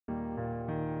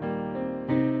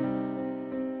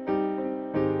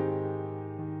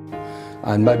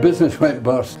and my business went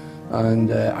bust,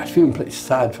 and I was feeling pretty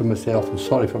sad for myself and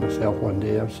sorry for myself one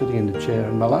day. I was sitting in the chair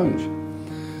in my lounge,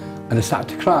 and I started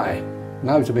to cry. And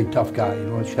I was a big tough guy, you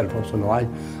know, Sheriff also know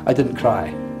I didn't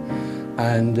cry.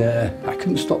 And I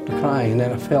couldn't stop the crying, and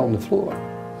then I fell on the floor.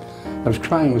 I was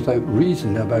crying without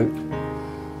reason about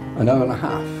an hour and a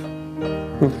half.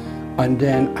 And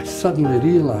then I suddenly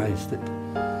realised that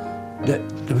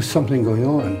there was something going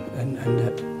on, and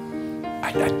that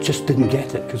I just didn't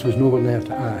get it because there was no one there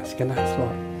to ask. And I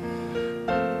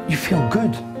thought, you feel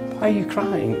good, why are you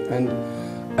crying? And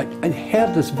I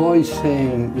heard this voice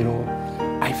saying, you know,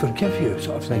 I forgive you,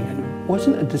 sort of thing. And it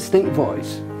wasn't a distinct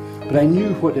voice, but I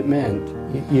knew what it meant.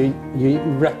 You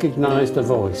recognised the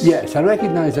voice? Yes, I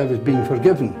recognised I was being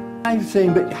forgiven. I was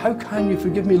saying, but how can you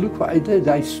forgive me? Look what I did.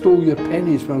 I stole your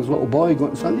pennies when I was a little boy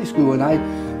going to Sunday school, and I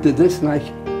did this, and I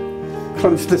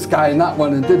crunched this guy and that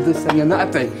one, and did this thing and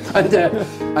that thing.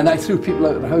 And I threw people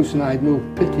out of the house, and I had no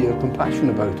pity or compassion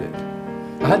about it.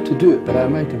 I had to do it, but I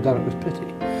might have done it with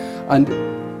pity. And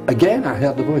again, I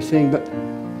heard the voice saying, but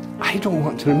I don't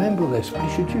want to remember this. Why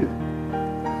should you?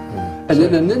 And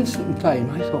in an instant in time,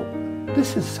 I thought,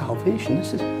 this is salvation.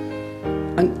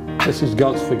 This is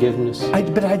God's forgiveness.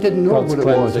 But I didn't know God's what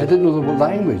it was. I didn't know the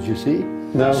language, you see.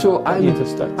 No, so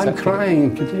I'm crying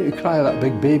and continue to cry like a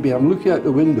big baby. I'm looking out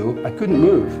the window. I couldn't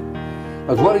move.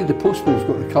 I was worried the postman was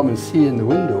going to come and see in the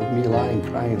window me lying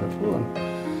crying on the floor.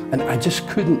 And I just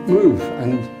couldn't move.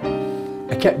 And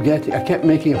I kept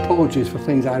making apologies for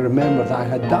things I remembered I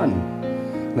had done.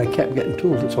 And I kept getting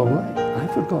told, it's all right.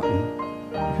 I've forgotten.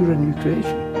 You're a new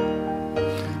creation.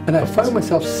 And I found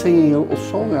myself singing a little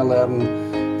song I learned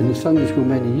in the Sunday school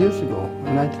many years ago.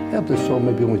 And I'd heard this song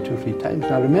maybe only 2 or 3 times,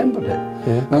 and I remembered it.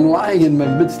 Yeah. And I'm lying in the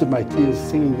midst of my tears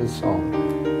singing this song.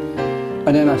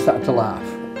 And then I started to laugh.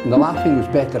 And the laughing was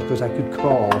better because I could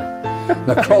crawl.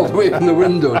 And I crawled away from the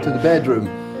window to the bedroom,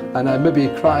 and I maybe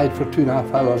cried for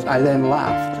 2.5 hours. I then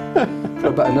laughed for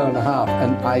about an hour and a half,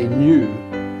 and I knew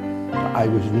that I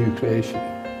was a new creation.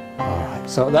 All right.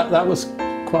 So that was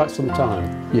quite some time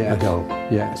ago.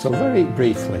 Yeah. So very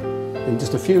briefly, in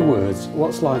just a few words,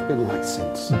 what's life been like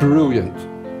since? Brilliant.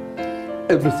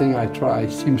 Everything I try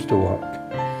seems to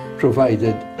work,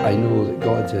 provided I know that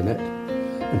God's in it,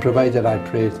 and provided I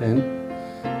pray to Him.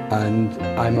 And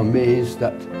I'm amazed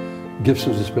that gifts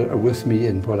of the Spirit are with me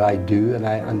in what I do, and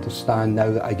I understand now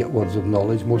that I get words of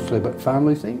knowledge, mostly about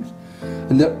family things.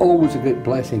 And they're always a great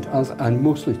blessing to us, and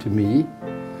mostly to me.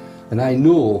 And I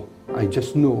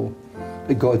just know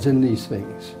that God's in these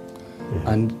things.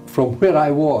 Yeah. And from where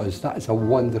I was, that is a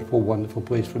wonderful, wonderful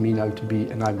place for me now to be,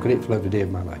 and I'm grateful every day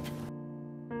of my life.